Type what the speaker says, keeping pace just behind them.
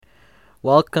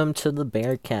Welcome to the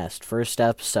BearCast, first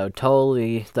episode,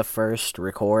 totally the first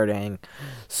recording.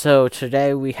 So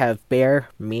today we have Bear,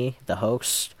 me, the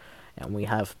host, and we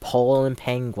have Pole and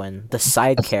Penguin, the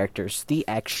side characters, the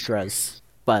extras,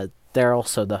 but they're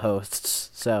also the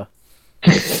hosts, so... I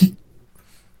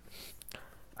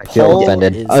feel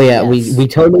offended. Oh yeah, yes, we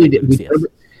totally did. yes.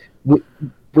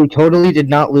 We totally did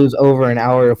not lose over an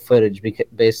hour of footage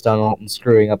based on Alton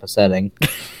screwing up a setting.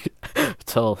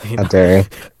 Totally How not. dare you.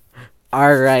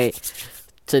 Alright,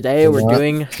 today we're What?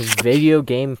 doing video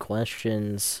game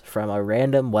questions from a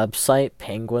random website.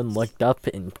 Penguin looked up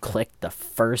and clicked the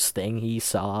first thing he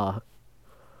saw.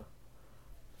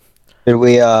 Did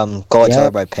we call each Yeah.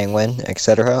 other by penguin,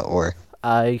 etc., or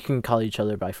You can call each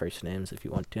other by first names if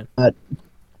you want to.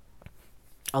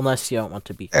 Unless you don't want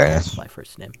to be Fair called enough. by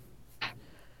first name.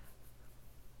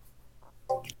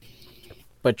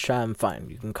 Which I'm fine.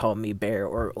 You can call me Bear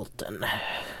or Ulton.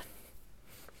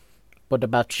 What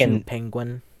about you, Can-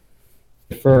 Penguin?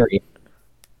 Furry.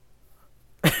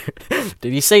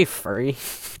 Did you say furry?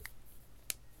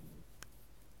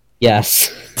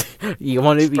 Yes. You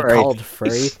want to be Furry. called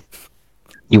furry?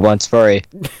 you once furry?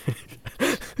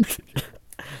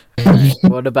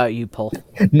 What about you, Paul?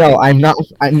 No, I'm not.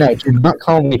 No, do not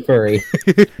call me furry.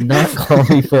 Do not call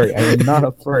me furry. I am not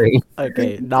a furry.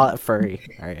 Okay, not furry.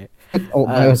 Alright. Oh,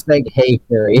 I was saying, hey,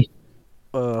 furry.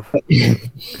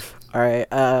 Alright,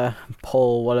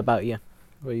 Paul, what about you?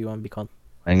 What do you want to be called?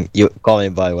 And you call me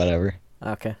by whatever.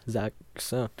 Okay, Zach.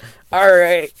 So,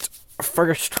 alright.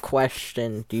 First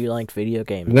question. Do you like video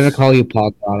games? I'm gonna call you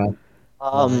Pogana.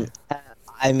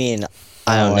 I mean,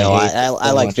 I don't know. hate I so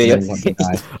like much video. I want to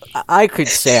die. I could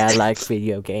say I like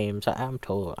video games. I'm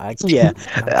told. Yeah,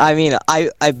 I mean,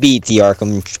 I beat the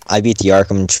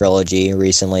Arkham trilogy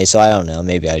recently, so I don't know.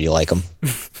 Maybe I do like them.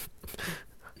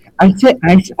 I'd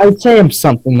say I'm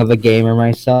something of a gamer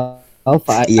myself.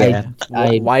 Yeah.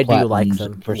 Why do you like platinumed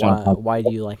them? Persona Why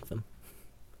do you like them?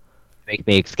 Make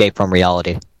me escape from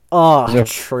reality. Oh, Yeah.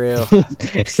 true.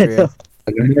 True.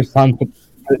 They're more fun.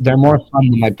 They're more fun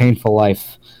than my painful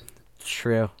life.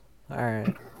 True. Alright.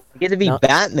 You get to be No.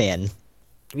 Batman.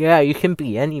 Yeah, you can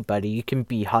be anybody. You can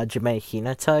be Hajime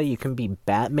Hinata. You can be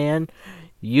Batman.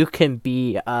 You can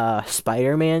be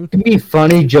Spider-Man. It can be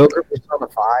funny Joker Persona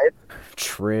 5.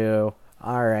 True.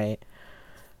 Alright.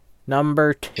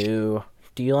 Number 2.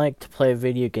 Do you like to play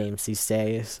video games these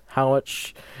days? How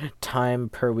much time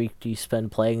per week do you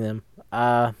spend playing them?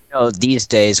 These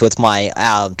days with my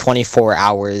 24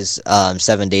 hours,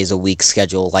 7 days a week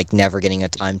schedule, like never getting a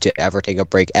time to ever take a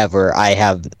break ever, I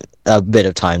have a bit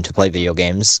of time to play video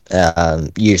games.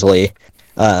 Usually,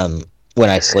 when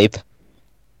I sleep.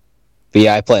 But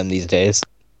yeah, I play them these days.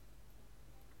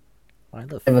 Why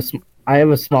the I have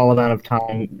a small amount of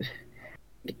time.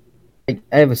 I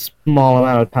have a small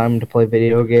amount of time to play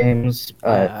video games,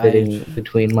 fitting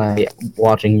between my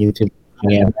watching YouTube.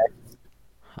 Yeah.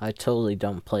 I totally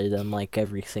don't play them like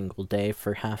every single day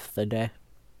for half the day.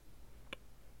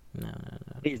 No.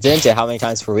 Into how many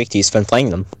times per week do you spend playing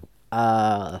them?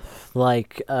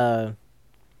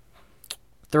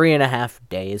 3.5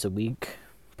 days a week,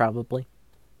 probably.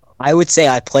 I would say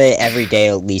I play every day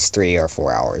at least 3 or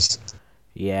 4 hours.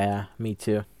 Yeah, me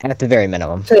too. At the very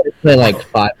minimum. I play like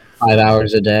 5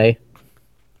 hours a day.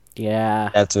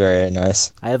 Yeah, That's very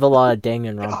nice. I have a lot of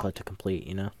Danganronpa to complete,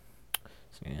 you know?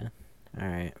 So, yeah.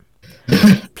 Alright.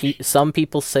 Some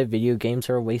people say video games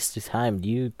are a waste of time. Do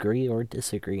you agree or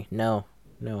disagree? No.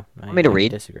 Want me to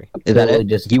read? Disagree. Is that Totally it?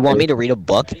 disagree. Do you want me to read a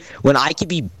book when I could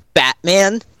be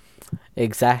Batman?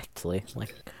 Exactly.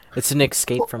 Like, it's an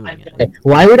escape from Okay,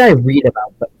 why would I read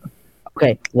about?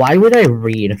 Why would I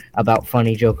read about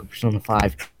Funny Joker Persona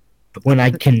 5 when I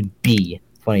can be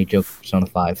Funny Joker Persona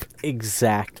 5?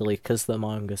 Exactly, because the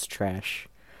manga's trash.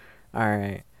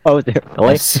 Alright. Oh, is it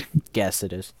really? Guess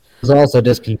it is. It was also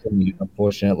discontinued,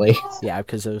 unfortunately. Yeah,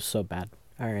 because it was so bad.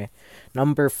 Alright.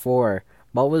 Number 4.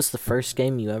 What was the first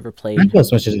game you ever I played? know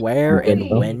Switch is Where good,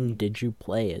 and though. when did you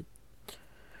play it?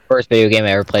 First video game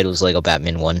I ever played was Lego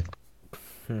Batman 1.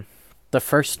 The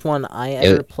first one I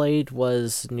ever played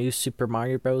was New Super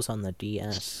Mario Bros. On the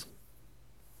DS.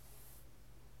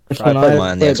 First I one played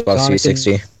mine on the played Xbox Sonic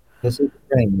 360. and the Super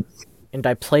Things. And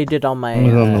I played it on It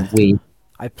was on the my... Wii.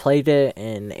 I played it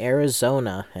in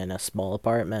Arizona in a small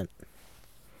apartment.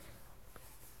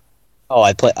 Oh,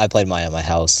 I played mine at my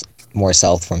house, more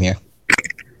south from here.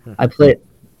 I played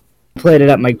it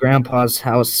at my grandpa's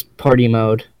house, party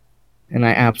mode, and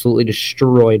I absolutely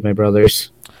destroyed my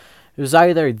brothers. It was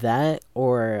either that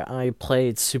or I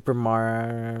played Super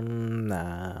Mario...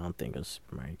 Nah, I don't think it was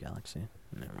Super Mario Galaxy.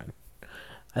 Never mind.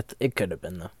 It could have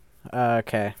been, though.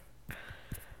 Okay.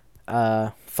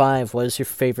 5. What is your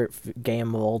favorite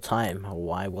game of all time?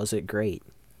 Why was it great?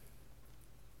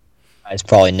 Guys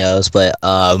probably knows, but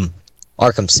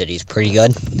Arkham City's pretty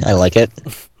good. I like it.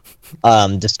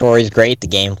 The story's great. The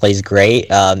gameplay's great.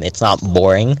 It's not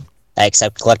boring,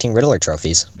 except collecting Riddler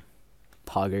trophies.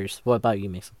 Poggers. What about you,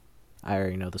 Mason? I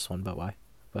already know this one, but why?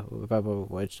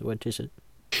 What is it?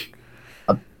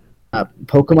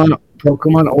 Pokemon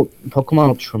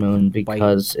Ultra Moon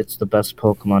because it's the best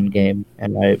Pokemon game,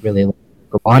 and I really like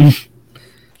Pokemon.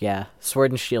 Yeah,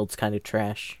 Sword and Shield's kind of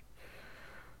trash.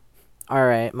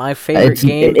 Alright, my favorite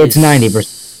game it's is...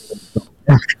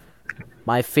 90%.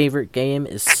 My favorite game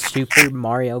is Super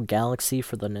Mario Galaxy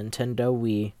for the Nintendo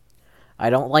Wii. I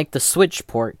don't like the Switch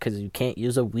port because you can't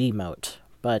use a Wiimote,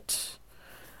 but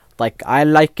like I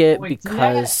like it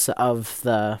because of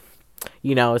the,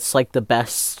 it's like the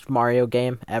best Mario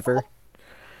game ever,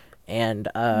 and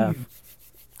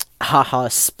haha,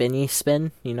 spinny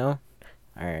spin,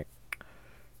 Alright.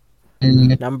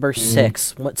 Number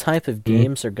 6. What type of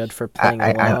games are good for playing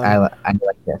alone? I like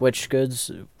that.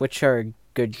 Which are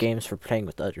good games for playing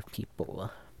with other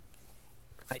people?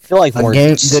 I feel like more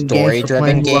good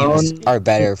story-driven games are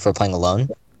better for playing alone.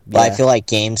 But I feel like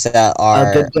games that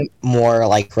are more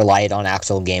like relied on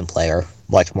actual gameplay are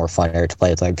much more funner to play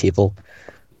with other people.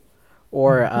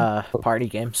 Or party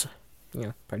games.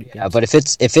 Party games. Yeah, but if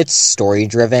it's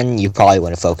story-driven, you probably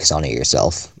want to focus on it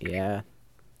yourself. Yeah.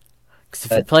 Because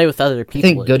if you play with other people,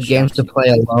 I think good games to play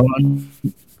alone.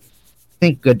 I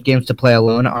think good games to play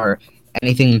alone are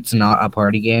anything that's not a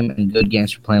party game, and good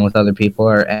games for playing with other people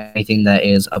are anything that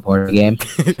is a party game.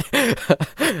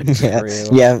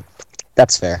 Yeah,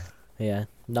 that's fair. Yeah.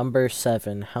 Number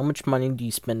 7. How much money do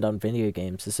you spend on video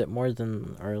games? Is it more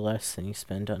than or less than you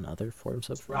spend on other forms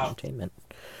of entertainment?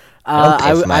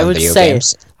 I would say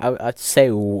I'd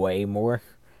say way more.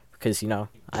 Because,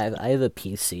 I have a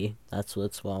PC. That's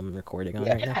what I'm recording on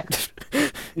right now.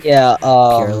 Yeah,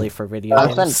 purely for video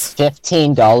games. spent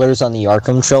 $15 on the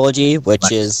Arkham trilogy,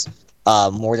 which is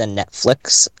more than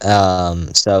Netflix.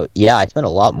 So yeah, I spent a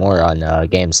lot more on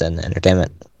games and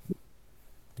entertainment.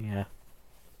 Yeah.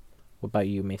 What about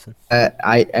you, Mason?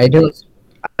 I don't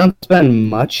spend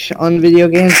much on video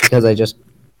games because I just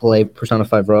play Persona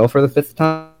 5 Royal for the 5th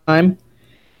time.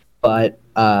 But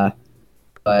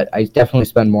I definitely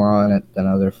spend more on it than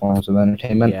other forms of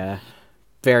entertainment. Yeah.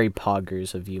 Very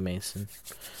poggers of you, Mason.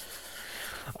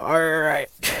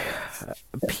 Alright.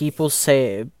 People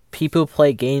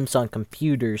play games on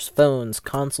computers, phones,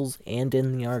 consoles, and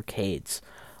in the arcades.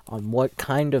 On what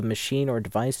kind of machine or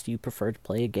device do you prefer to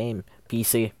play a game?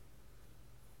 PC.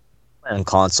 And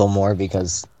console more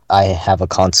because I have a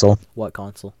console. What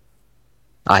console?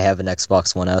 I have an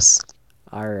Xbox One S.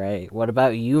 Alright. What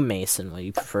about you, Mason? What do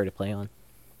you prefer to play on?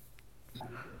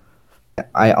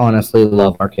 I honestly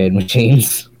love arcade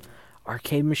machines.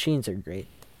 Arcade machines are great,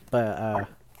 but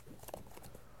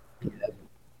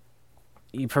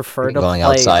you prefer to going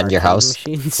play outside your house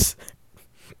machines?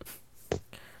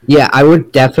 Yeah, I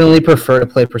would definitely prefer to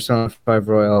play Persona 5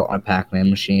 Royal on a Pac-Man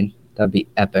machine. That'd be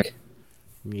epic.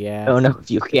 Yeah. I don't know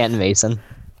if you can, Mason.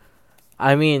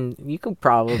 I mean, you could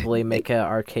probably make an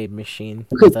arcade machine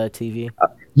with a TV.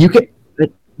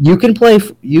 You can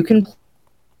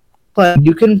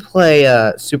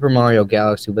play Super Mario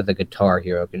Galaxy with a Guitar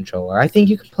Hero controller. I think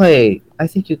you can play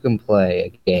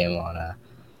a game on a.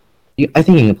 I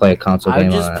think you can play a console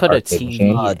game on an put a arcade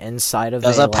TV machine. inside of it.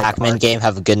 Does a Pac-Man game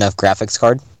have a good enough graphics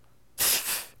card?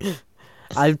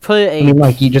 I'd put a. I mean,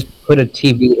 like you just put a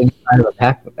TV inside of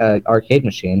a arcade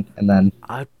machine, and then.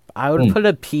 I would put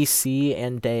a PC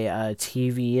and a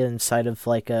TV inside of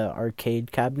like a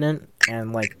arcade cabinet,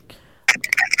 and like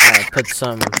put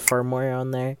some firmware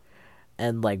on there,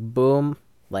 and like boom,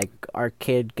 like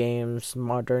arcade games,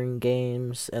 modern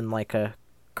games, and like a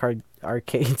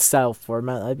arcade style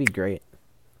format. That'd be great.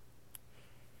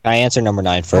 Can I answer number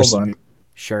 9 first? Hold on.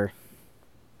 Sure.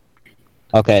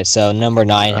 Okay, so number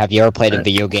 9, have you ever played a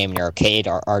video game in your arcade?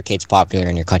 Are arcades popular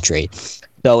in your country?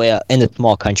 So in the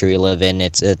small country we live in,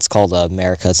 it's called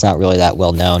America. It's not really that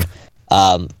well known.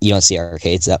 You don't see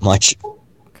arcades that much.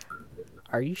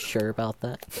 Are you sure about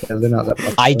that? Yeah, they're not that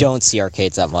popular. I don't see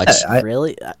arcades that much.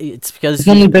 Really? It's because It's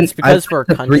only we're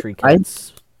country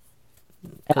kids.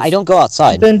 I don't go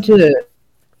outside. I've been to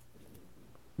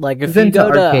Like I've if you been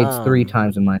go to arcades to 3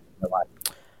 times in my life.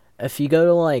 if you go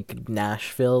to like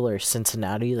Nashville or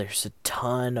Cincinnati, there's a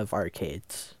ton of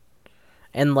arcades,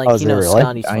 and like is there really?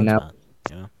 Scotty's I Fun know. Spot.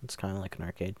 It's kind of like an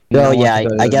arcade. No, I yeah, want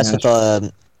to go I to guess with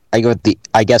the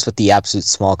I guess with the absolute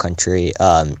small country,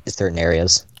 certain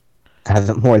areas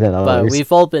have more than But others.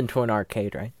 we've all been to an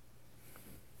arcade, right?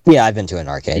 Yeah, I've been to an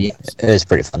arcade. Yes. It was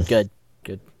pretty fun. Good.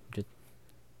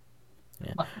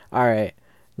 All right.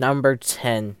 Number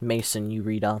 10, Mason, you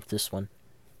read off this one.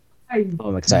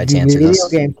 I'm excited to answer Video this.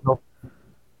 games help.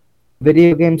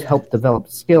 Video games help develop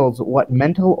skills. What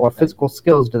mental or physical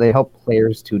skills do they help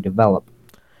players to develop?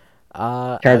 In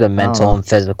terms of I don't mental know. and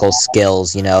physical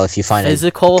skills, if you find a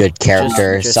physical, good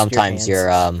character, just your sometimes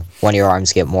hands. one of your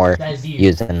arms get more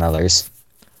used than others.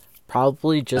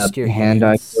 Probably just your Hand-eye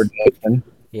hands. coordination.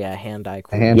 Yeah, hand-eye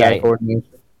Hand-eye Yeah. coordination.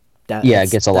 Yeah,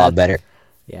 it gets a lot better.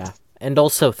 Yeah, and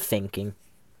also thinking,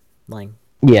 like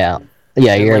Yeah, and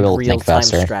you're like able to think real-time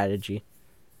faster. strategy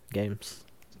games.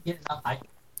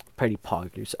 Pretty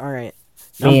poggers. All right,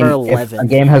 I mean, number if a 11.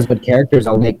 game has good characters,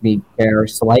 it'll make me care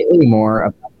slightly more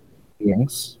about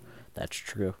beings. That's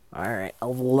true. All right,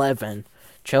 11.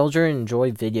 Children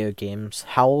enjoy video games.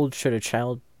 How old should a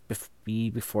child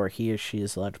be before he or she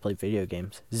is allowed to play video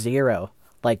games? 0.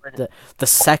 Like the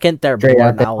second they're Straight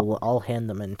born, out I'll hand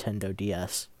them a Nintendo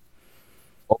DS.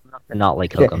 Old enough to not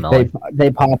like They, Cocomelon.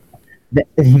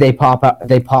 they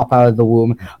pop out of the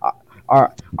womb. All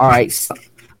right,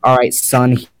 all right,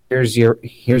 son. Here's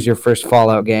your first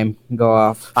Fallout game. Go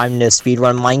off. I'm to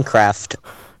speedrun Minecraft.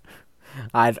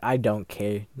 I don't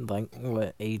care like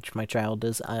what age my child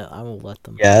is. I will let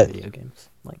them Yeah. play video games.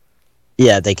 Like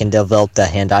Yeah, they can develop the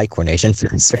hand-eye coordination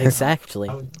faster. exactly.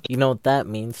 You know what that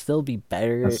means? They'll be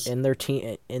better Yes. in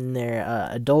their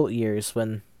adult years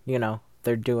when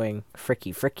they're doing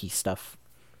fricky stuff.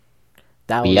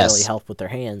 That will Yes. really help with their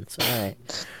hands. All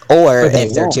right. Or But they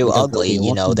if they're won't, too because ugly, they'll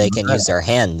be looking they can at use their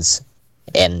hands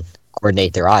and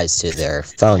coordinate their eyes to their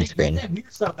phone screen.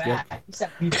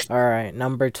 All right.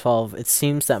 Number 12. It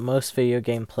seems that most video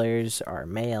game players are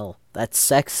male. That's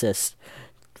sexist.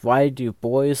 Why do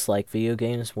boys like video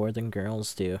games more than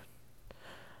girls do?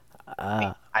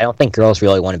 I don't think girls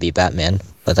really want to be Batman,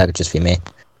 but that could just be me.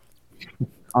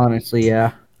 Honestly,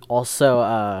 yeah. Also,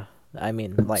 I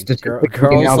mean, like Statistically,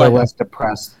 girls now they're like less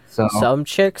depressed. So some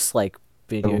chicks like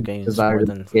video So, games desire more to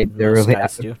than get- they're most really guys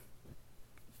active. do.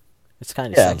 It's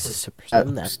kind of Yeah. sexist to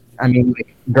presume that. I mean,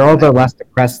 like, girls are less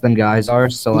depressed than guys are.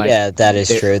 So like, Yeah, that is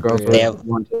they- true. Girls They really have-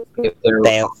 want to get their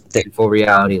They have, full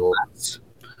reality less.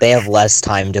 they have less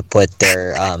time to put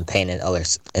their pain and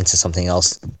others into something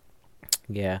else.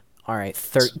 Yeah. All right.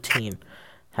 13.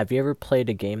 Have you ever played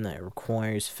a game that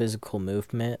requires physical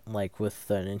movement, like with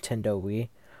the Nintendo Wii?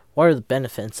 What are the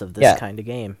benefits of this Yeah. kind of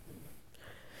game?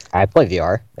 I play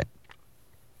VR.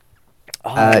 Oh,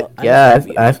 I Yeah, love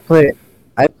you.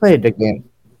 I've played the game.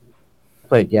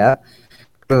 Yeah.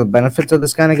 For the benefits of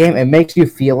this kind of game, it makes you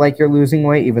feel like you're losing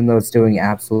weight, even though it's doing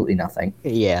absolutely nothing.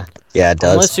 Yeah, it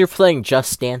does. Unless you're playing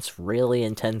Just Dance really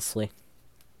intensely.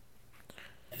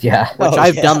 Yeah. Which Oh,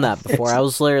 I've yeah. done that before. I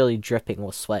was literally dripping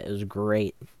with sweat. It was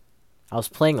great. I was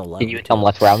playing alone. Did you too. become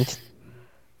less round?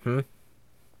 Hmm?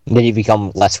 Did you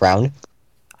become less round?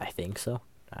 I think so.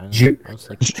 I don't know. Ju- I was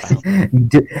like a child.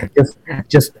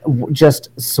 just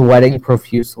sweating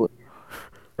profusely,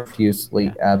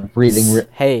 breathing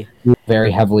Hey,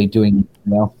 very heavily, doing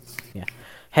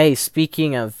hey,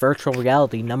 speaking of virtual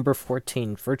reality, number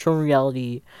 14. Virtual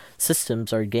reality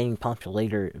systems are gaining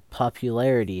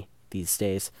popularity these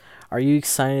days. Are you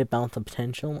excited about the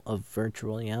potential of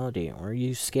virtual reality, or are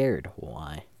you scared?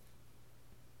 Why?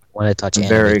 Want to touch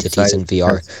Very anime titties in excited.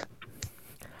 VR?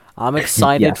 I'm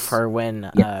excited Yes. for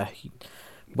when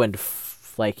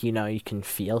like you can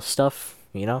feel stuff.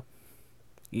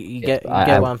 You get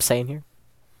I- what I'm saying here.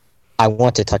 I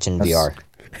want to touch in Yes.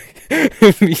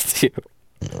 VR. Me too.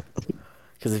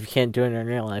 Because if you can't do it in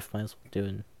real life, might as well do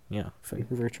it in for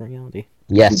virtual reality.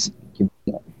 Yes,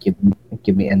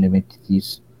 give me anime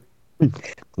titties.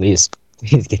 please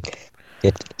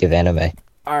give anime.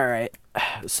 All right,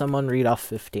 someone read off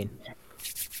 15.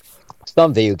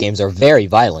 Some video games are very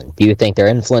violent. Do you think their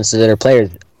influences their players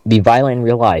be violent in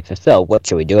real life? If so, what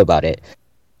should we do about it?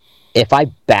 If I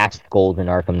bash Gold in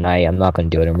Arkham Knight, I'm not going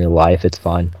to do it in real life. It's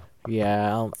fun. Yeah, I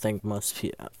don't think most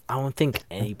people. I don't think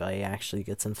anybody actually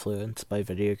gets influenced by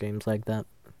video games like that.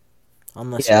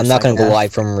 Unless Yeah, I'm not going to go psychopath.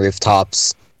 live from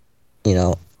rooftops.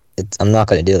 I'm not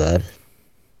going to do that.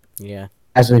 Yeah.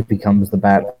 As it becomes the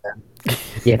Batman.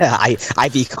 Yeah, I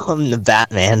become the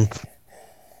Batman.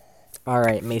 All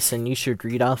right, Mason, you should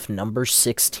read off number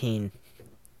 16.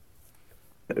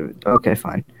 Okay,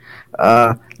 fine.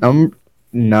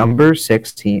 Number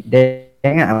 16. Dang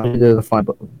it, I'm gonna do the fun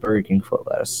Burger King foot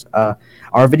lettuce.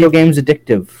 Are video games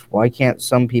addictive? Why can't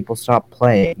some people stop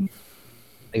playing?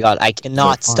 My God, I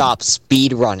cannot So fun. stop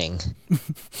speed running.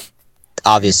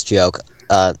 Obvious joke.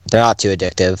 They're not too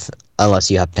addictive unless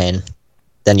you have pain.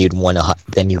 Then you'd want to.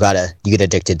 Then you get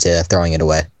addicted to throwing it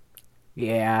away.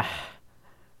 Yeah.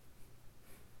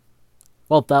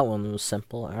 Well, that one was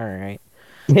simple. All right.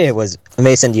 It was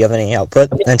Mason. Do you have any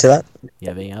output into that? You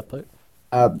have any output?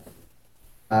 Uh,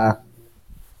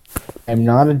 I'm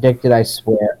not addicted, I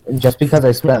swear. Just because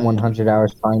I spent 100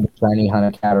 hours trying to shiny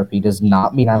hunt a Caterpie does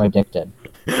not mean I'm addicted.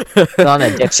 It's not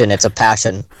an addiction; it's a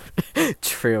passion.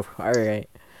 True. Alright.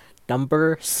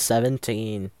 Number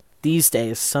 17. These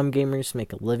days, some gamers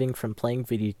make a living from playing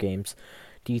video games.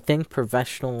 Do you think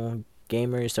professional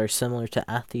gamers are similar to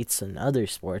athletes in other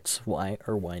sports? Why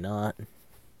or why not?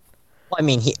 Well, I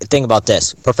mean, think about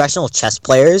this: professional chess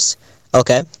players,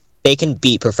 okay, they can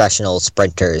beat professional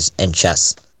sprinters in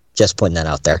chess. Just putting that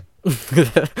out there.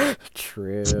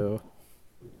 True.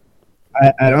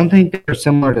 I don't think they're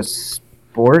similar to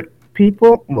sport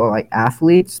people, well, like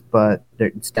athletes, but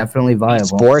it's definitely viable.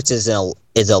 Sports is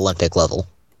Olympic level.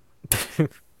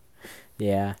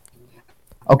 Yeah.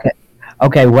 Okay.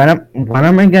 When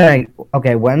am I gonna?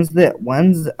 Okay, when's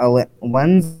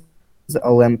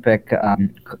Olympic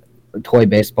toy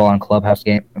baseball and clubhouse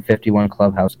game 51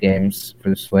 clubhouse games for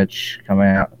the Switch coming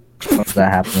out? When's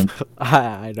that happening?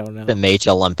 I don't know. The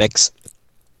Major Olympics.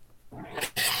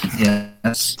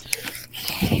 Yes.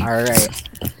 Alright.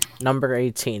 Number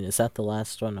 18. Is that the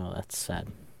last one? Oh, that's sad.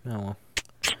 Oh.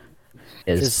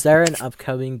 Is there an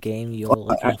upcoming game you're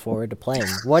looking forward to playing?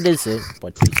 What is it?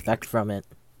 What do you expect from it?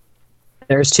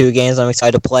 There's 2 games I'm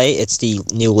excited to play. It's the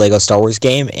new Lego Star Wars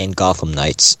game and Gotham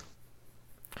Knights.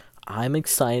 I'm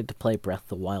excited to play Breath of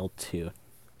the Wild 2.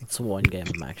 It's one game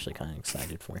I'm actually kind of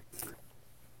excited for.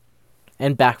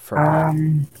 And Back for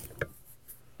Blood.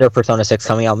 There's Persona 6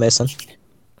 coming out, Mason.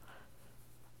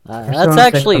 That's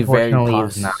actually very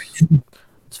possible.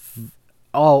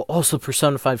 Also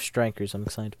Persona 5 Strikers. I'm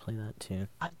excited to play that too.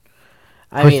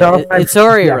 I mean, it's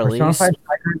already released.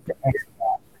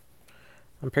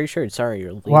 I'm pretty sure it's already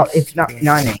released. Well, it's not in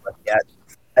English yet.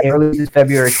 It releases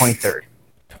February 23rd.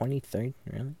 23rd?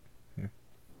 Really?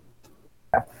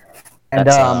 And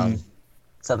That's,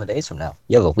 7 days from now.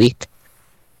 You have a week.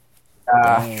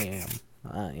 Damn.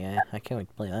 Yeah, I can't wait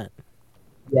to play that.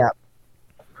 Yeah.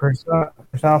 Persona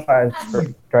 5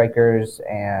 Strikers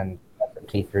and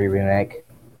P3 remake.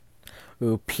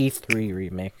 Ooh, P3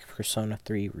 remake, Persona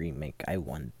 3 remake. I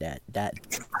want that.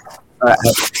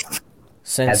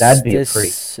 Since that'd be this pretty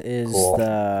is cool.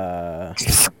 the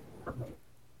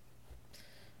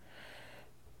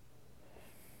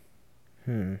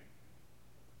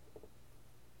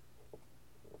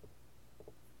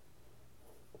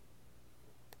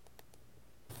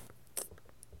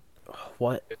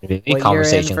What Movie year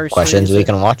conversation anniversary questions is we it?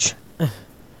 can watch.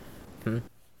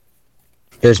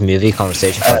 There's movie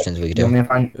conversation questions we can You want do. me to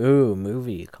find- Ooh,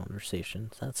 movie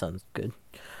conversations. That sounds good.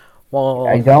 Well,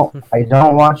 I don't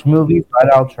watch movies,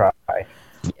 but I'll try.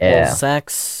 Yeah.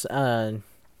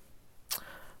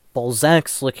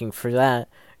 Balzac's looking for that.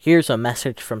 Here's a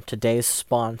message from today's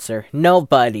sponsor.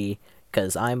 Nobody,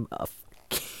 cause I'm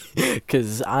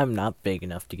not big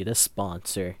enough to get a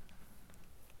sponsor.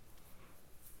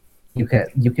 You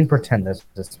can pretend this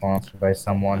is sponsored by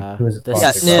someone who is This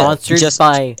sponsored. is sponsored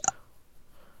by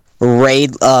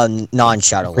Raid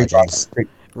non-Shadow Legends.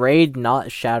 Raid,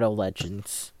 not Shadow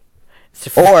Legends.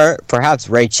 Or perhaps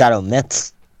Raid Shadow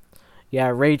Myths. Yeah,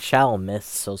 Raid Shadow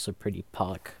Myths also pretty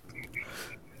puck.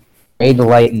 Raid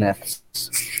Light Myths.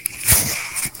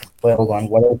 Wait, hold on.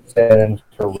 What are the synonyms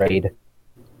for Raid?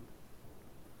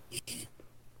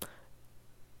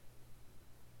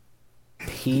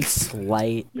 Peace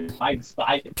Light Myths.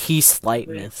 Peace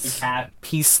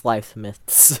Life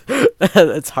Myths.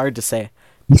 It's hard to say.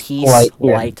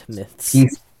 Light Myths.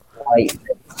 Peace Light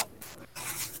Myths.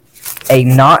 A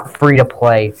not free to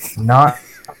play, not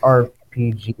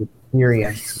RPG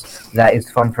experience that is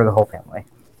fun for the whole family.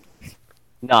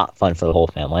 Not fun for the whole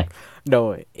family.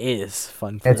 No, it is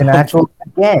fun. For It's an actual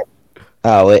game.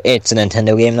 Oh, it's a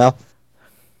Nintendo game now?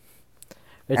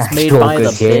 It's made by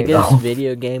the biggest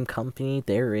video game company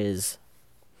there is.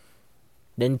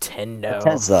 Nintendo.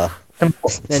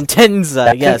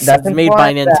 Nintendo, yes. It's made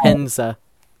by Nintendo.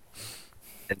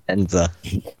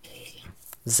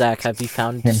 Zach, have you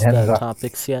found the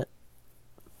topics yet?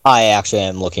 I actually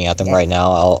am looking at them right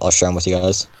now. I'll share them with you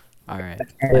guys. Alright,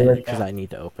 because I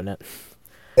need to open it.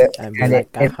 And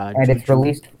it's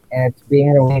released, and it's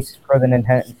being released for the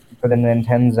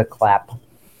Nintendo Clap.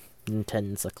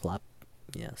 Nintendo Clap,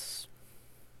 yes.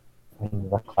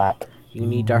 The Clap. You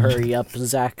need to hurry up,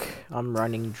 Zach. I'm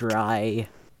running dry.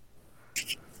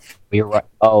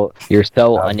 Oh, you're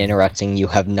so uninteresting. You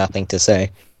have nothing to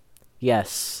say.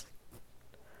 Yes.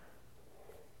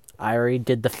 I already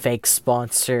did the fake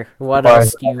sponsor. What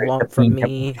else do you want from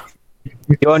me?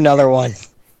 Do another one.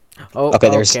 Oh, okay,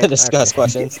 there's to discuss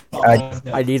questions.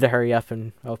 I need to hurry up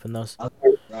and open those.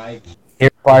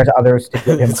 requires others to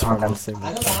give him It's content.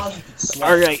 requesting.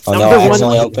 All right, Oh no, number I one.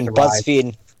 accidentally One. opened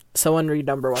BuzzFeed. Someone read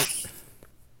number one.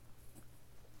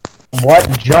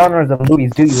 What genres of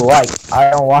movies do you like?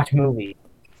 I don't watch movies.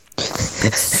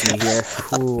 Let's see here.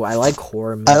 Ooh, I like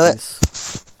horror I like-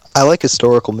 movies. I like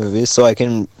historical movies, so I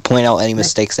can point out any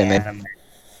mistakes they made. Anime.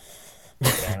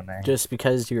 Just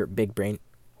because you're big brain.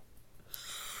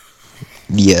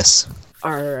 Yes.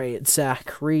 All right,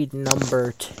 Zach, read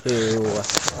number two.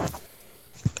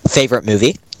 Favorite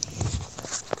movie?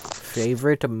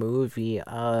 Favorite movie?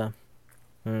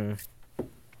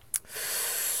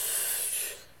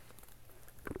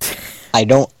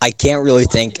 I can't really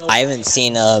think. I haven't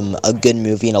seen a good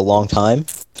movie in a long time.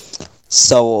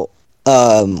 So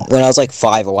when I was like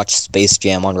 5, I watched Space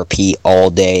Jam on repeat all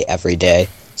day, every day.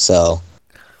 So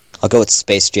I'll go with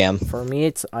Space Jam. For me,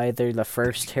 it's either the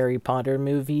first Harry Potter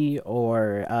movie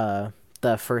or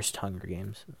the first Hunger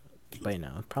Games. But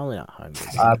no, probably not Hunger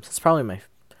Games. It's probably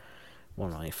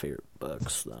one of my favorite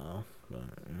books, though.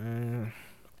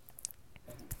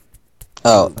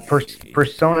 Oh,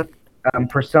 Persona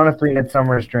 3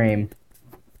 Midsummer's Dream.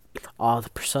 Oh, the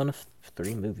Persona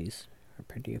 3 movies are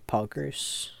pretty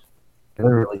poggers. They're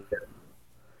really good.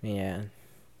 Yeah.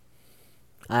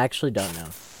 I actually don't know.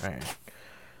 Alright.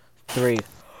 3.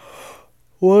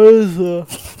 What is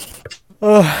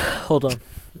hold on.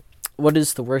 What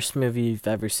is the worst movie you've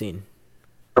ever seen?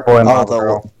 Boy, Oh, Mama the-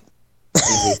 Girl.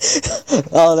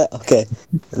 okay.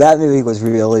 That movie was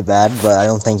really bad, but I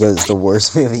don't think it was the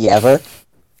worst movie ever.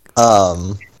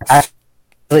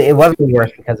 It wasn't the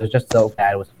worst because it was just so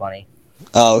bad. It was funny.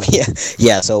 Oh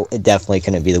yeah. So it definitely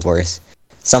couldn't be the worst.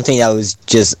 Something that was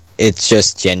it's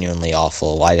just genuinely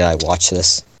awful. Why did I watch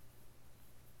this?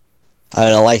 I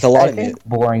don't know, like a lot I of think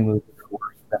boring movies are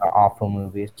worse than awful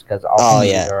movies because awful Oh,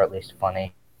 movies yeah. are at least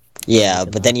funny. yeah,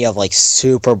 but then you have like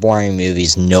super boring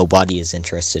movies nobody is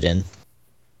interested in.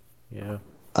 Yeah.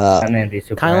 Batman v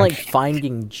Superman. Kind of like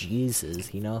Finding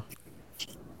Jesus, you know?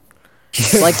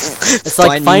 It's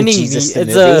like Finding Jesus, Nemo.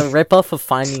 the It's a movie? ripoff of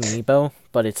Finding Nemo,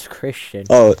 but it's Christian.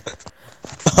 Oh,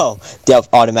 the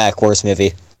automatic worst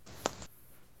movie.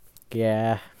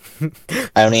 Yeah.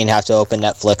 I don't even have to open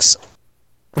Netflix.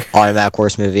 Automatic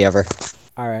worst movie ever.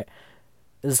 Alright.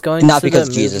 It's going Not to because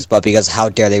the of Jesus, but because how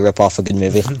dare they rip off a good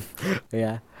movie?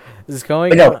 Yeah. It's going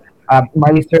But no, on...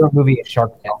 my least favorite movie is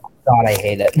Shark Tale. God, I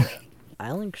hate it.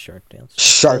 I like Shark Tale.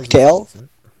 Shark Tale?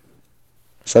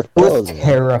 Shark I Tale was is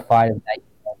terrified of that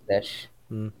fish.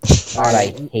 God, I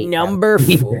hate that Number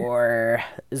movie. 4.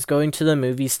 Is going to the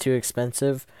movies too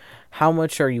expensive? How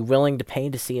much are you willing to pay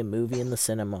to see a movie in the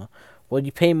cinema? Would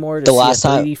you pay more to The see last a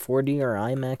time- 3D, 4D, or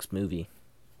IMAX movie?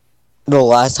 The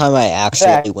last time I actually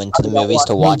Fact, went to the I don't movies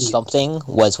to watch watch movies. something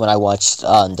was when I watched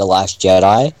The Last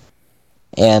Jedi.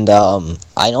 And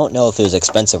I don't know if it was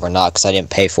expensive or not because I didn't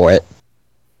pay for it.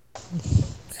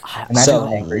 Imagine So,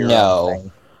 paying for your no. own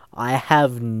thing. I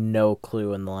have no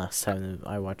clue when the last time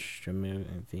I watched a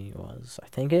movie was. I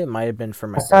think it might have been for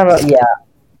my Last time, birthday.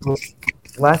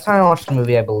 last time I watched a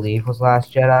movie, I believe, was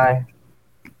Last Jedi.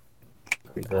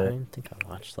 Pretty I good. didn't think I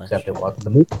watched last Except it year. wasn't. The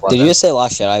movie wasn't. Did you just say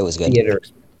Last Jedi was good?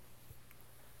 Theaters.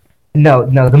 No,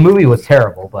 the movie was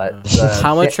terrible, but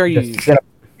How much are the you- cinema-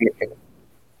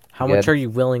 How Good. much are you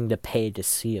willing to pay to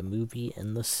see a movie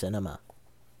in the cinema?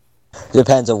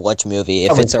 Depends on which movie. If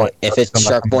Probably it's $20 if it's I'm not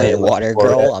Shark Boy and completely Water looking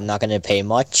forward to Girl, I'm not gonna pay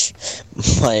much.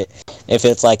 But if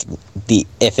it's like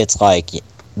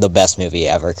the best movie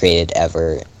ever created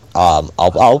ever,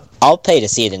 I'll pay to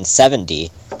see it in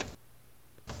 70.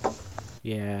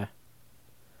 Yeah.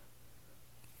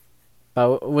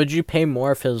 Would you pay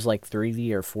more if it was like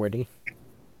 3D or 4D?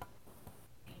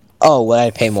 Oh, would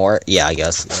I pay more? Yeah, I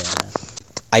guess. Yeah.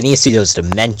 I need to see those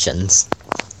dimensions.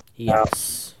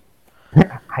 Yes.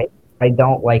 I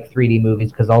don't like 3D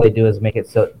movies because all they do is make it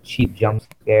so cheap jump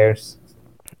scares.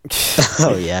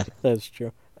 Oh yeah. That's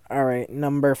true. Alright,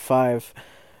 number 5.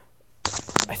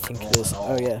 I think it is.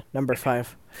 Oh, yeah. Number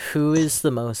 5. Who is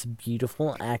the most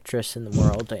beautiful actress in the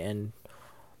world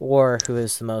or who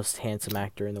is the most handsome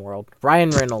actor in the world? Ryan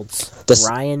Reynolds.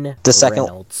 Ryan the second-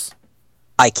 Reynolds.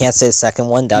 I can't say the second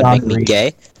one. That would make me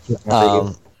gay.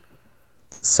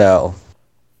 So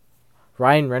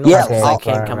Ryan Reynolds, Yeah, because I I'll-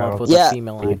 can't come up with Yeah. a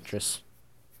female actress.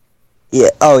 yeah.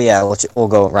 Oh yeah. We'll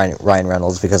go with Ryan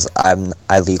Reynolds because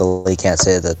I legally can't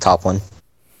say the top one.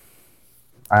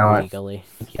 I want Legally.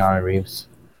 Keanu Reeves.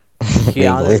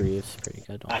 Keanu Legally. Reeves, pretty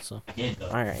good also. did though.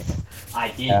 Alright. I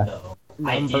did Yeah. though.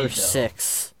 Number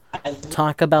 6.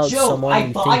 Talk about Joe, someone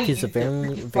you think is a you very,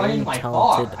 in front very of my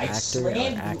talented car. I actor or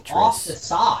slammed you off the actress.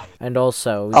 side. And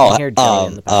also, we Oh, can hear Joey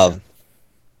in the background.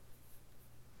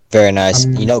 Very nice.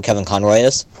 You know who Kevin Conroy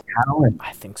is? Talent.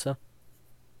 I think so.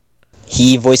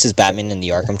 He voices Batman in the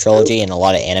Arkham trilogy and a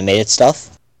lot of animated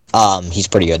stuff. He's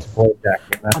pretty good. Voice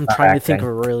acting. That's I'm not trying to think acting.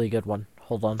 of a really good one.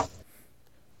 Hold on.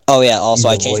 Oh yeah, also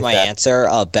He's I a changed voice my actor.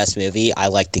 answer. Best movie, I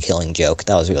like The Killing Joke.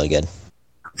 That was really good.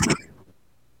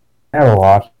 I never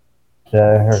watched it. I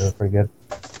heard it was pretty good.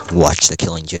 Watch The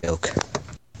Killing Joke.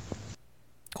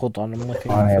 Hold on, I'm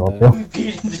looking I'm for able the...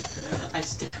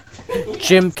 to.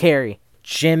 Jim Carrey.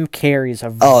 Jim Carrey's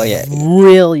a Oh, yeah.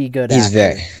 really good He's actor.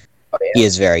 very, Oh, yeah. he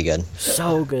is very good.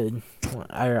 So good.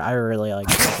 I really like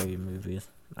his movies.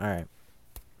 Alright.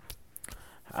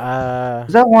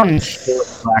 Is that one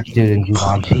black dude in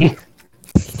Jumanji?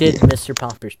 He did Mr.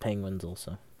 Popper's Penguins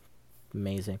also.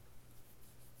 Amazing.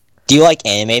 Do you like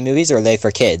anime movies or are they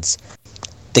for kids?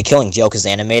 The Killing Joke is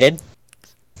animated.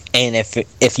 And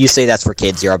if you say that's for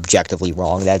kids, you're objectively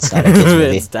wrong. That's not a kid's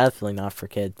movie. It's definitely not for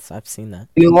kids. I've seen that.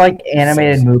 Do you like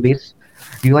animated movies?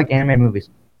 Do you like animated movies?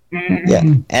 Yeah,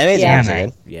 anime's Yeah.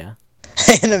 anime. Yeah.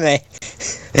 Anime.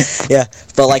 Yeah,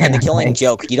 but like in The Killing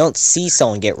Joke, you don't see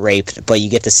someone get raped, but you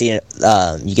get to see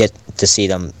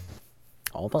them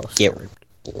Almost. get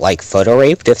like photo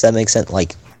raped, if that makes sense.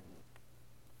 Like,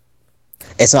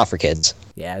 it's not for kids.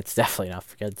 Yeah, it's definitely not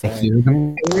for kids.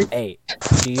 Alright. Right. Hey,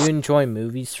 do you enjoy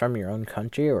movies from your own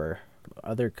country or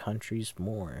other countries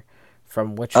more?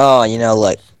 From which? Oh,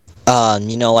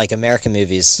 like American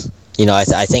movies.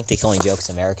 I think The Killing Joke is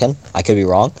American. I could be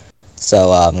wrong.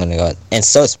 So I'm gonna go. And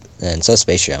so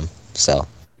Space Jam. So.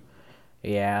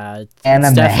 Yeah, it's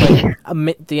Anime.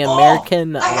 definitely the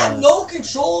American. I have no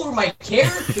control over my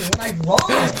character when I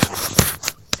run.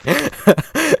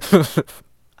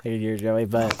 I hear Joey,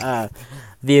 but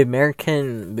the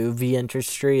American movie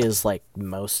industry is like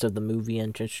most of the movie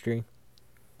industry.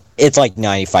 It's like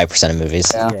 95% of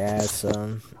movies. Yeah. Yeah,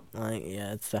 so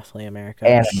it's definitely America.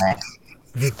 Anime.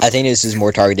 I think this is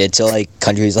more targeted to like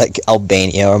countries like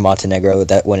Albania or Montenegro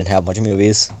that wouldn't have much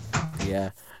movies. Yeah.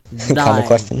 Kind of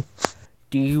question.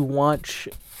 Do you watch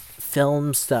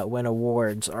films that win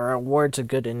awards? Are awards a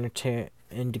good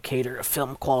indicator of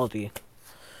film quality?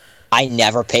 I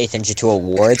never pay attention to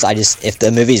awards. If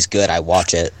the movie's good, I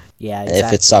watch it. Yeah, exactly.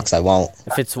 If it sucks, I won't.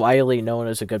 If it's widely known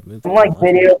as a good movie.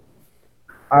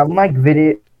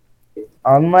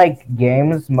 Unlike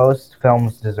games, most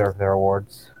films deserve their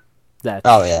awards. That's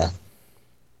Oh yeah.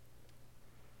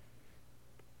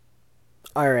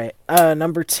 Alright,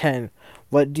 number 10.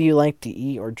 What do you like to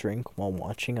eat or drink while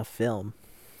watching a film?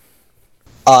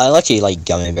 I like to eat like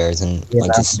gummy bears and Yeah,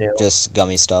 like Mountain Dew. just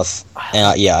gummy stuff. And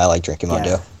I like drinking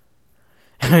Mountain Dew.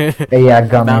 Yeah,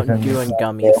 gummies Mountain Dew and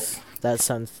gummies. That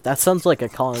sounds like a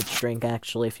college drink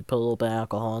actually. If you put a little bit of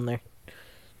alcohol in there.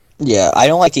 Yeah, I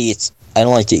don't like to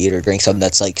eat or drink something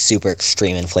that's like super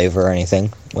extreme in flavor or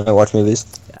anything when I watch movies.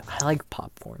 Yeah, I like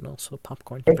popcorn also.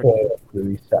 Popcorn's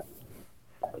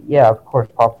Yeah, of course,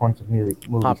 popcorn's a movie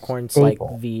Popcorn's staple.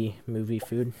 like the movie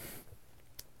food.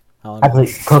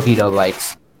 Actually, cookie dough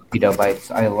bites. Cookie dough bites.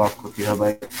 I love cookie dough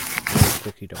bites.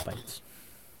 Cookie dough bites.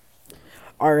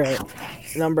 Alright,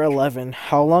 number 11.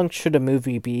 How long should a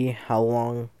movie be? How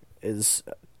long is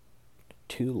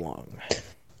too long?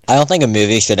 I don't think a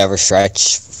movie should ever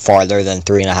stretch farther than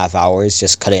 3.5 hours.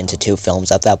 Just cut it into 2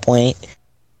 films at that point.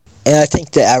 And I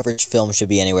think the average film should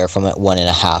be anywhere from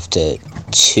 1.5 to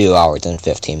 2 hours and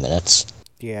 15 minutes.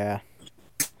 Yeah.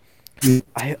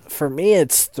 For me,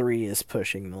 it's 3 is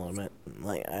pushing the limit.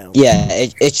 Like, I don't. Yeah,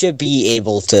 it should be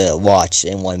able to watch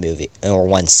in one movie or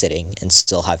one sitting and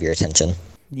still have your attention.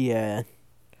 Yeah.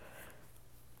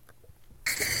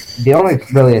 The only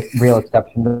really real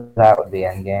exception to that would be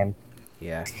Endgame.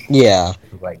 Yeah. Yeah.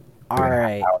 Like,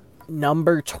 Alright.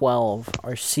 Number 12.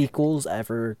 Are sequels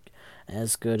ever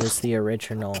as good as the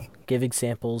original? Give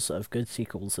examples of good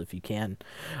sequels if you can.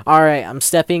 Alright, I'm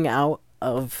stepping out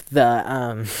of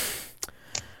the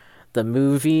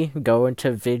movie, go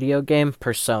into video game.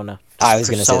 Persona. I was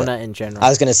gonna say Persona that. in general. I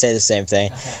was gonna say the same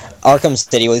thing. Arkham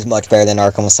City was much better than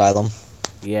Arkham Asylum.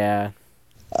 Yeah.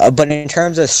 But in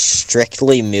terms of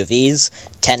strictly movies,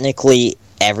 technically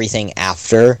everything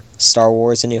after Star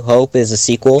Wars: A New Hope is a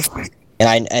sequel,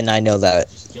 and I know that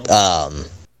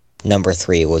number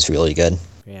 3 was really good.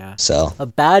 Yeah. So A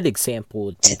bad example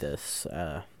would be this,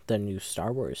 the new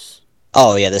Star Wars.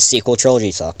 oh yeah, the sequel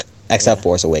trilogy sucked. Except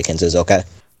Force Awakens is okay.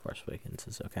 Force Awakens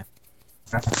is okay.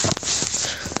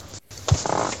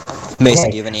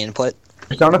 Mason, do you have any input?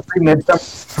 Persona 3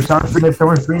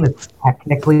 Midsummer Dream is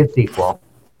technically a sequel.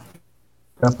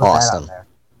 Don't put Awesome. that out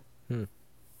there.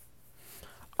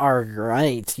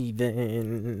 Alrighty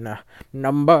then.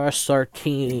 Number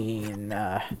 13.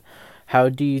 How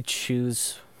do you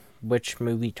choose which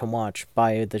movie to watch?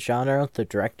 By the genre, the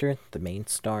director, the main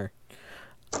star?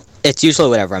 It's usually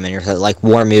whatever I'm interested. Like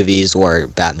war movies or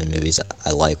Batman movies,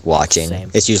 I like watching.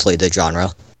 Same. It's usually the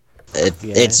genre. Yeah.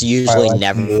 It's usually I like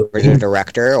never movies. the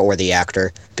director or the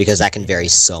actor because that can vary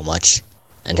so much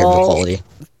in terms of Well, quality.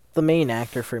 The main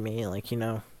actor for me, like,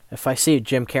 if I see a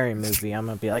Jim Carrey movie, I'm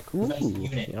gonna be like, ooh,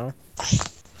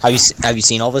 Have you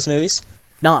seen all those movies?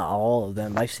 Not all of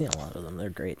them. I've seen a lot of them. They're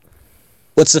great.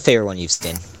 What's the favorite one you've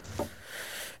seen?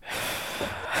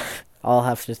 I'll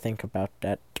have to think about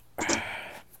that.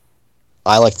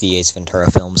 I like the Ace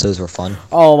Ventura films. Those were fun.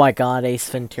 Oh my god, Ace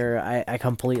Ventura. I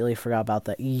completely forgot about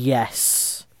that.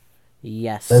 Yes.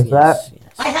 Yes. Is yes,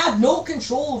 yes. I have no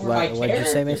control over my What did you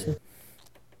say, character. Mason?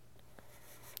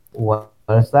 What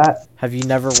is that? Have you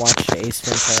never watched Ace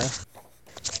Ventura?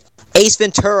 Ace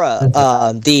Ventura,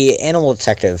 the animal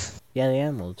detective. Yeah, the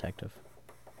Animal Detective.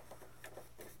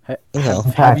 Ha- No. Have,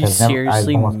 In have fact, you I've never- I've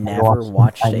seriously almost never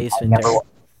watched Ace I never Ventura? wa-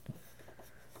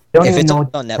 Don't If even it's know on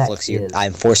what Netflix, that is.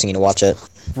 I'm forcing you to watch it.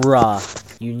 Bruh,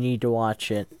 you need to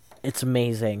watch it. It's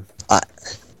amazing.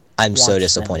 I'm so Watch them.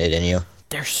 disappointed in you.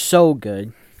 They're so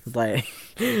good. Like,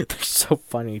 they're so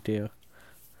funny too.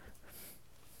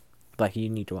 Like, you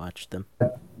need to watch them.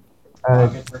 How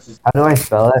do I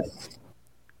spell it?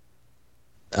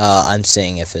 I'm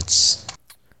seeing if it's.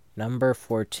 Number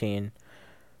 14.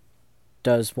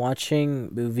 Does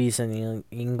watching movies in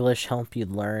English help you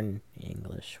learn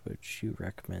English? Would you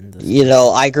recommend this? You know,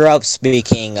 I grew up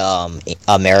speaking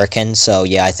American, so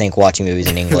yeah, I think watching movies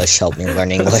in English helped me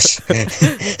learn English.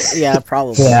 Yeah,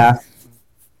 probably. Yeah.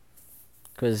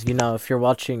 Because, if you're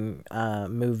watching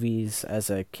movies as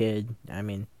a kid, I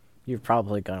mean, you're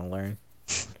probably going to learn.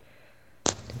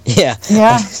 Yeah.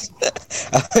 Yeah.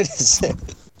 I would say-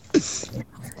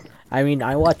 I mean,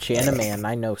 I watch anime and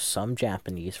I know some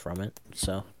Japanese from it,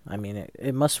 so, I mean,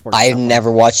 it must work. I've somewhere. never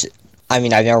watched. I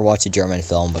mean, I've never watched a German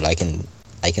film, but I can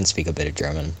speak a bit of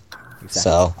German. Exactly.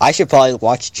 So I should probably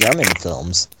watch German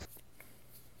films.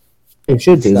 You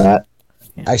should do that.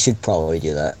 I should probably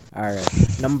do that.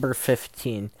 Alright, number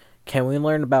 15. Can we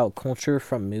learn about culture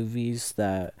from movies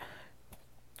that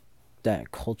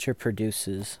culture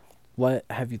produces? What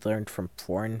have you learned from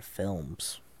foreign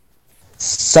films?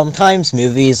 Sometimes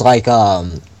movies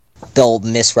they'll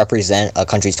misrepresent a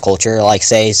country's culture. Like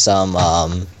say some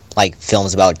like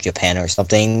films about Japan or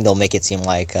something. They'll make it seem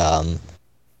like they'll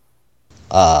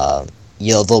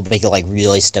make it like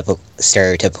really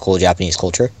stereotypical Japanese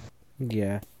culture.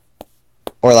 Yeah.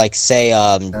 Or like say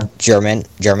Germany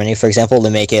for example, they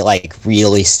make it like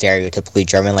really stereotypically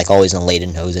German, like always in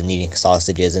lederhosen and eating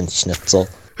sausages and schnitzel.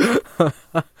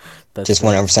 That's Just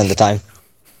right. 100% of the time.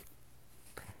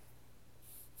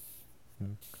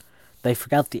 They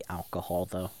forgot the alcohol,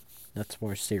 though. That's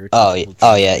more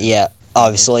stereotypical. Yeah.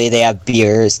 Obviously, they have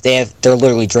beers. They're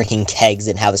literally drinking kegs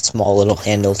and have a small little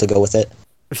handle to go with it.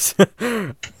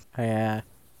 Yeah.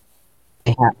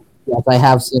 Yes, I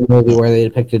have seen a movie where they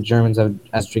depicted Germans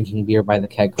as drinking beer by the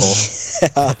keg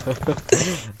hole.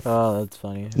 Oh, that's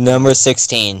funny. Number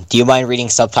 16. Do you mind reading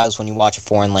subtitles when you watch a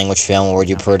foreign language film, or would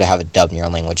you prefer to have it dubbed in your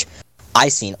own language?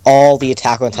 I've seen all the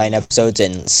Attack on Titan episodes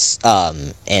in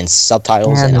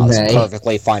subtitles, and I was Anime.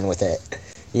 perfectly fine with it.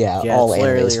 Yeah, Yeah, all it's anime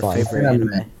literally is your fine. favorite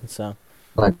anime. So,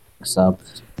 Like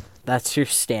subs. that's your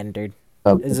standard.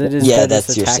 Subs. Is it as Yeah, good as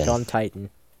that's your Attack standard. on Titan?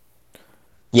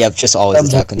 Yeah, just always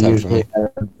Subs Attack on are Titan for me. usually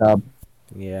better than sub.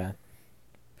 Yeah.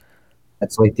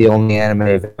 That's like the only anime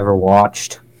I've ever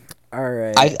watched.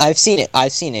 Alright. I've seen it.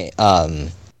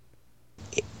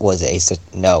 Was it Ace?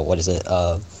 No, what is it?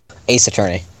 Ace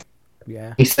Attorney.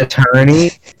 Yeah. Ace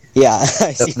Attorney, Yeah,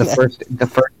 I've seen the that.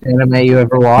 first anime you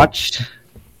ever watched.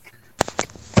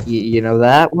 You know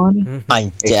that one? I'm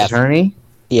Ace def- Attorney.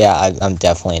 Yeah, I'm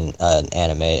definitely an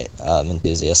anime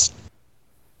enthusiast.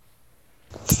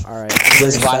 Alright.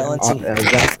 Does violence in-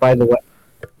 That's by the way.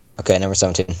 Okay, number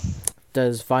 17.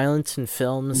 Does violence in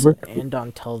films and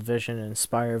on television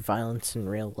inspire violence in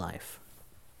real life?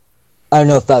 I don't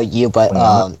know about you, but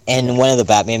Well, in one of the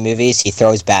Batman movies, he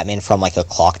throws Batman from like a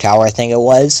clock tower, I think it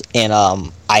was, and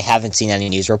I haven't seen any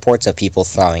news reports of people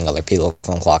throwing other people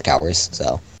from clock towers.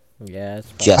 So Yeah,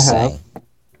 it's just I have. saying.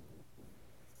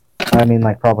 I mean,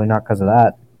 like probably not because of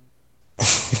that.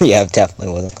 Yeah, it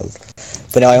definitely wasn't.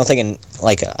 But no, I don't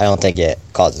think it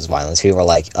causes violence. People are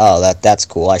like, oh, that's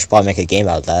cool. I should probably make a game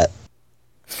out of that.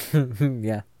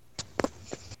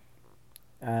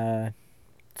 yeah.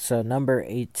 So number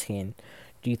 18.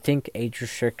 Do you think age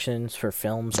restrictions for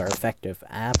films are effective?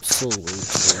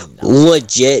 Absolutely not.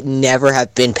 Legit, never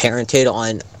have been parented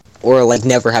on, or like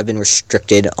never have been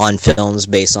restricted on films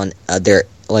based on their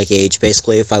like age.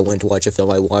 Basically, if I went to watch a film,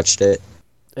 I watched it.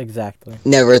 Exactly.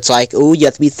 Never. It's like, oh, you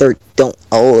have to be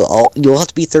you'll have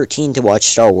to be 13 to watch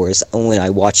Star Wars. And when I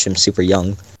watched them super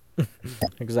young.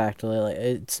 Exactly. Like,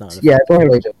 it's not. Yeah, it's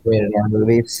only just rated R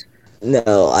movies.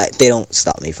 No, they don't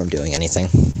stop me from doing anything.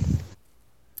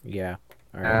 Yeah.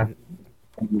 All Yeah. right.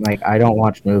 Like, I don't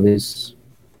watch movies.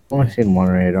 I've only seen one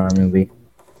rated R movie.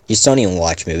 You just don't even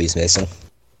watch movies, Mason.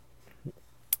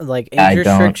 Like I age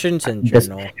don't. restrictions in Just-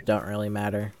 general don't really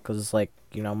matter because, like,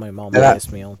 my mom That-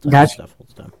 buys me all types of that's- stuff all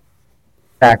the time.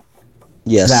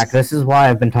 Yes. Zach, this is why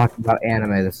I've been talking about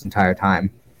anime this entire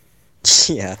time.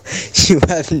 Yeah, you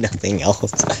have nothing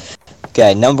else.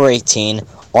 Okay, number 18.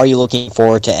 Are you looking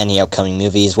forward to any upcoming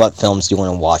movies? What films do you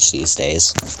want to watch these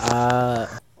days? I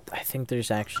think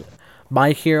there's actually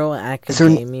My Hero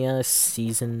Academia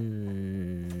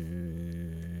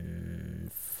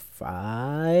season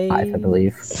 5. I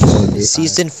believe.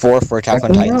 Season 4 for Attack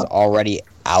on Coming Titan is out? already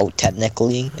out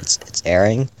technically. It's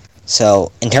airing.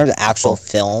 So in terms of actual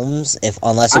films,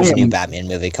 unless there's a new Batman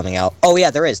movie coming out. Oh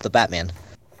yeah, there is the Batman.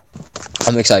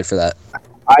 I'm excited for that.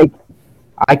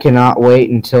 I cannot wait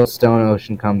until Stone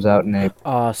Ocean comes out in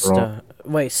April.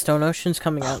 Stone Ocean's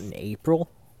coming out in April?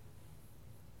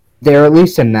 They're at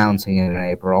least announcing it in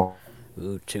April.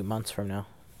 Ooh, 2 months from now.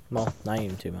 Well, not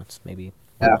even 2 months, maybe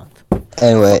Yeah. a month.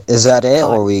 Anyway, is that it,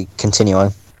 or are we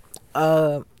continuing?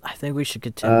 I think we should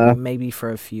continue, maybe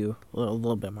for a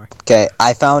little bit more. Okay,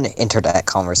 I found internet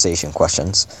conversation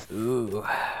questions. Ooh.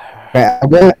 Okay, I'm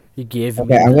gonna You give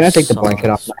Okay, I'm gonna take the blanket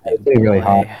off. sauce, It's getting really boy.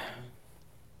 hot.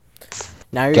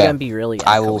 Now you're Okay, gonna be really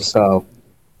I will echoey. So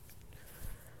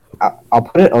I'll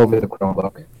put it over the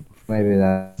Chromebook. Maybe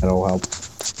that'll help.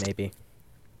 Maybe.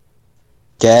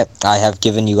 Okay, I have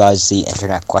given you guys the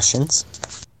internet questions.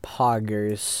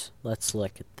 Poggers. Let's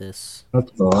look at this.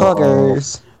 Let's go.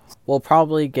 Poggers. We'll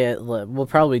probably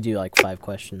do like 5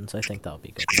 questions. I think that'll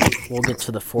be good. We'll get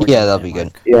to the 40. Yeah, that'll be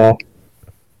good. Yeah.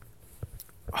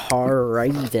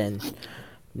 Alrighty then.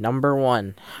 Number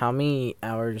 1. How many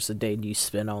hours a day do you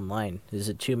spend online? Is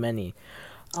it too many?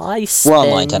 I spend. We're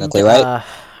online technically, right?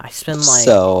 I spend like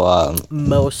So,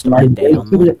 most of my day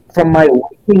online. From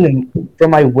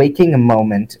my waking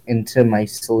moment into my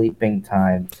sleeping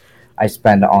time, I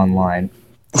spend online.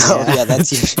 oh yeah,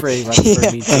 that's pretty much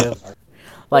for me too.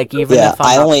 Like even Yeah, if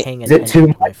I'm not paying Is it attention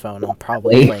too to my phone, I'm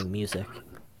probably playing music.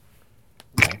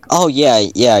 Oh yeah.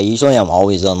 Usually I'm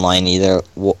always online, either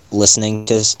listening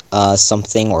to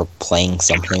something or playing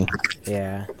something.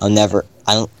 Yeah.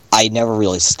 I never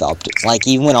really stopped. Like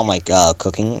even when I'm like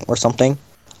cooking or something,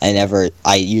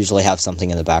 I usually have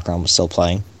something in the background still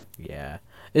playing. Yeah.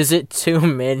 Is it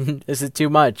too Is it too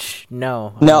much?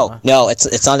 No. No,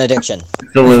 it's not an addiction.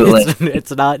 Absolutely.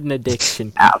 It's not an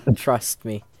addiction. Trust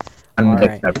me. I'm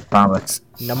Alright. I promise.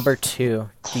 Number 2.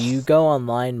 Do you go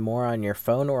online more on your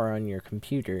phone or on your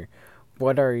computer?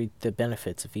 What are the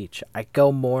benefits of each? I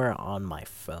go more on my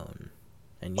phone.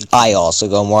 And you I also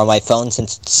go more on my phone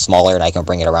since it's smaller and I can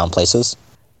bring it around places.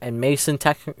 And Mason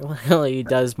technically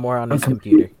does more on his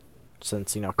computer.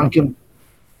 Since,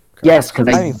 Yes,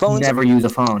 because I mean, phones- never use a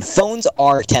phone. Phones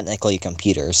are technically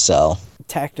computers, so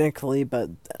technically, but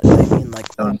I mean like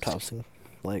laptops and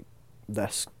like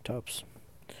desktops.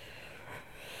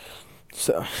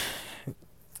 So,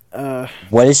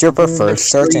 what is your preferred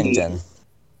search engine?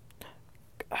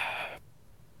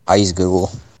 I use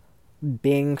Google.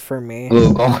 Bing for me.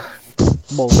 Google.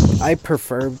 Well, I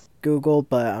prefer Google,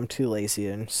 but I'm too lazy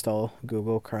to install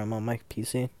Google Chrome on my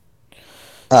PC.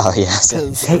 Oh yes,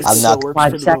 I'm not.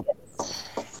 5 seconds.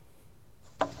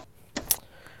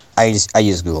 I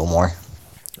use Google more.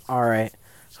 Alright.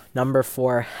 Number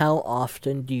 4. How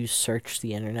often do you search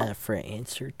the internet for an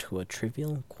answer to a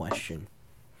trivial question?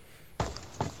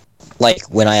 Like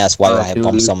when I ask why do I have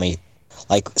bumps on me,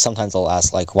 like sometimes I'll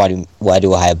ask like why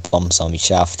do I have bumps on me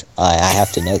shaft? I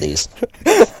have to know these.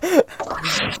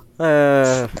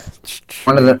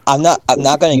 One of the I'm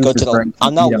not going to go to the.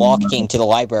 I'm not You don't walking know. to the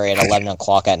library at 11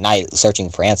 o'clock at night searching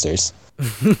for answers.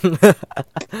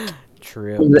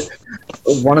 True.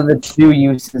 one of the 2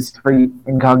 uses for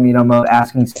incognito mode,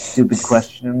 asking stupid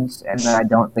questions, and I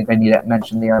don't think I need to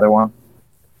mention the other one.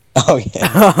 Oh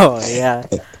yeah. Oh, yeah.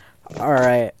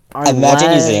 Alright.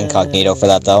 Imagine using incognito for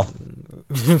that though.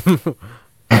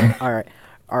 Alright.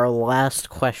 Our last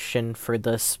question for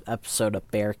this episode of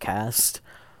BearCast.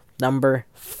 Number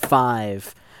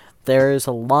 5. There is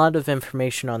a lot of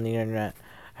information on the internet.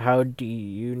 How do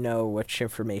you know which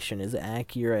information is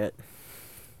accurate?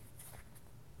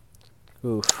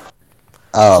 Oof.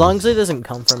 As long as it doesn't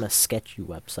come from a sketchy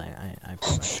website, I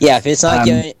promise. Yeah, if it's not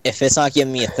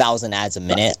giving me 1,000 ads a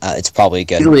minute, it's probably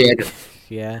good. Usually, I just,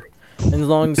 Yeah. And as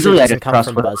long as it usually I doesn't just come trust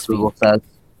from what Google BuzzFeed.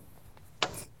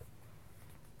 says.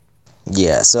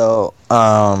 Yeah. So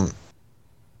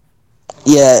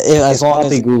yeah. As If long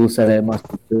Poppy as Google said it must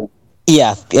be true.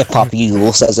 yeah, if Poppy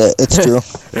Google says it, it's true.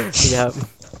 Yep.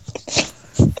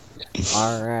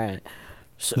 All right.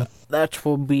 So that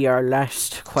will be our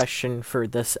last question for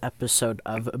this episode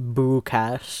of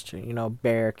BearCast.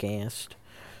 BearCast.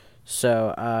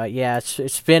 So yeah,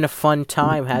 it's been a fun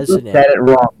time, You hasn't said it? it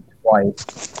wrong twice.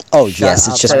 Oh Shut yes,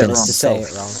 up, it's just I been meant to so say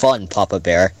it wrong. fun, Papa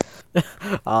Bear.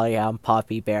 Oh yeah, I'm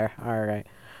Poppy Bear. All right.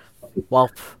 Well,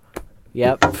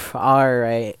 yep. All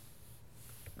right.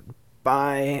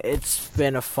 Bye. It's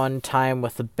been a fun time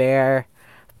with the bear,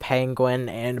 penguin,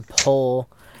 and Pole.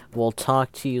 We'll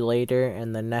talk to you later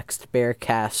in the next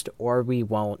BearCast, or we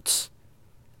won't.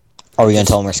 Are we gonna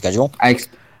tell them our schedule? I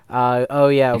Oh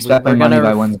yeah, expect my we're money gonna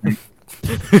by Wednesday.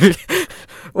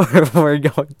 we're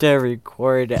going to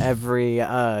record every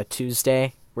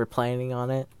Tuesday. We're planning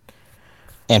on it.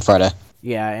 And Friday.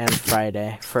 Yeah, and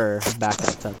Friday for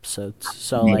backup episodes.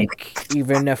 So Yeah. like,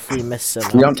 even if we miss an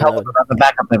You don't tell them upload, about the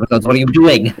backup episodes. What are you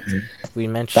doing? we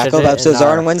mentioned Backup it in episodes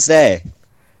are our on Wednesday.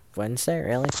 Wednesday.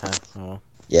 Really? Oh.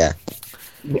 Yeah.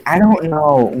 I don't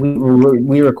know.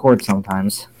 We record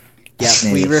sometimes. Yeah,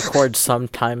 we Maybe. record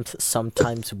sometimes.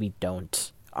 Sometimes we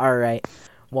don't. All right.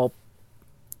 Well.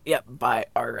 Yep. Bye.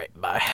 All right. Bye.